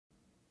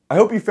I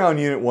hope you found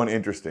Unit 1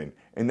 interesting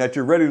and that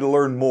you're ready to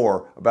learn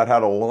more about how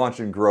to launch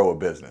and grow a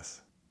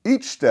business.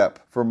 Each step,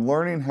 from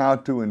learning how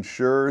to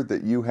ensure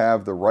that you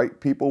have the right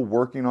people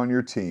working on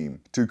your team,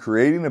 to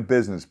creating a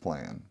business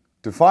plan,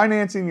 to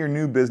financing your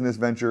new business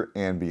venture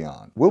and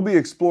beyond, will be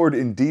explored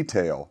in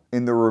detail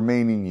in the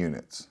remaining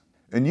units.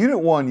 In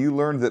Unit 1, you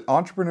learned that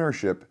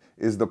entrepreneurship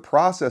is the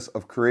process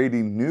of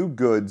creating new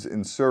goods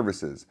and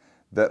services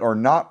that are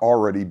not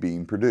already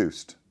being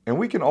produced. And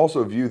we can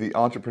also view the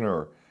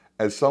entrepreneur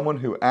as someone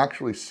who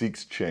actually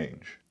seeks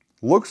change,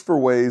 looks for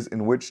ways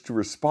in which to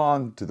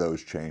respond to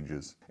those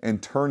changes,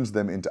 and turns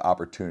them into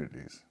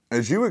opportunities.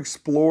 As you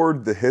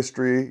explored the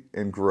history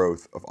and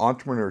growth of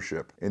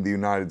entrepreneurship in the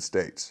United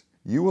States,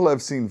 you will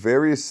have seen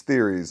various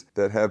theories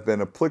that have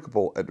been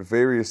applicable at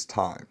various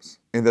times,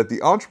 and that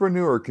the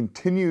entrepreneur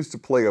continues to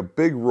play a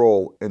big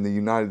role in the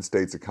United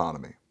States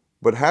economy.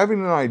 But having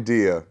an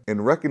idea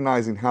and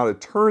recognizing how to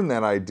turn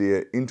that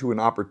idea into an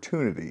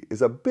opportunity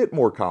is a bit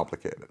more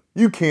complicated.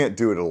 You can't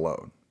do it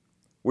alone.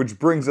 Which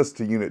brings us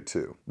to Unit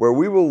 2, where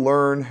we will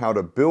learn how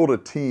to build a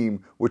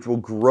team which will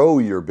grow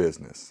your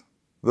business.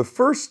 The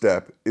first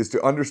step is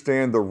to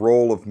understand the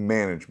role of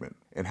management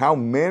and how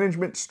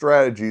management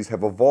strategies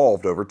have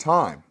evolved over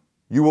time.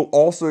 You will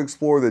also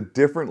explore the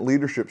different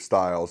leadership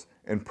styles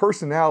and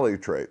personality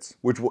traits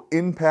which will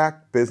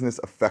impact business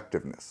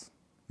effectiveness.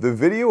 The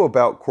video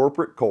about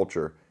corporate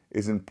culture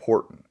is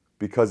important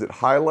because it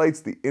highlights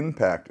the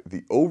impact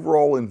the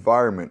overall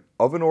environment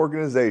of an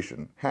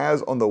organization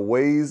has on the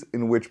ways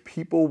in which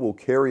people will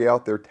carry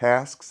out their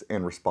tasks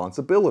and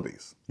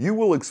responsibilities. You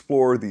will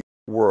explore the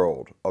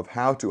world of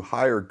how to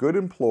hire good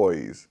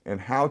employees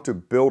and how to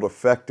build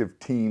effective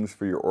teams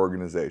for your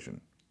organization.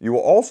 You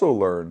will also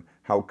learn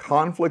how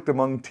conflict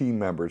among team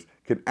members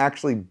can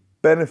actually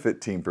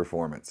benefit team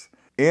performance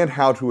and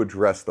how to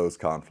address those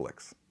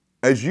conflicts.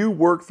 As you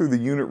work through the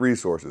unit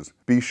resources,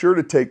 be sure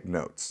to take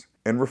notes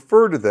and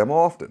refer to them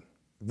often.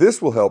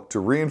 This will help to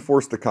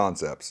reinforce the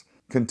concepts,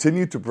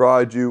 continue to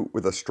provide you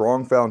with a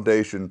strong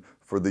foundation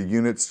for the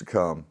units to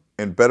come,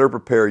 and better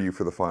prepare you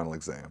for the final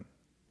exam.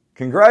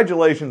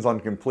 Congratulations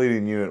on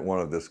completing Unit 1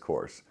 of this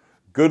course.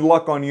 Good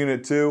luck on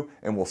Unit 2,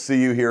 and we'll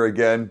see you here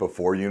again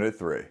before Unit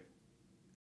 3.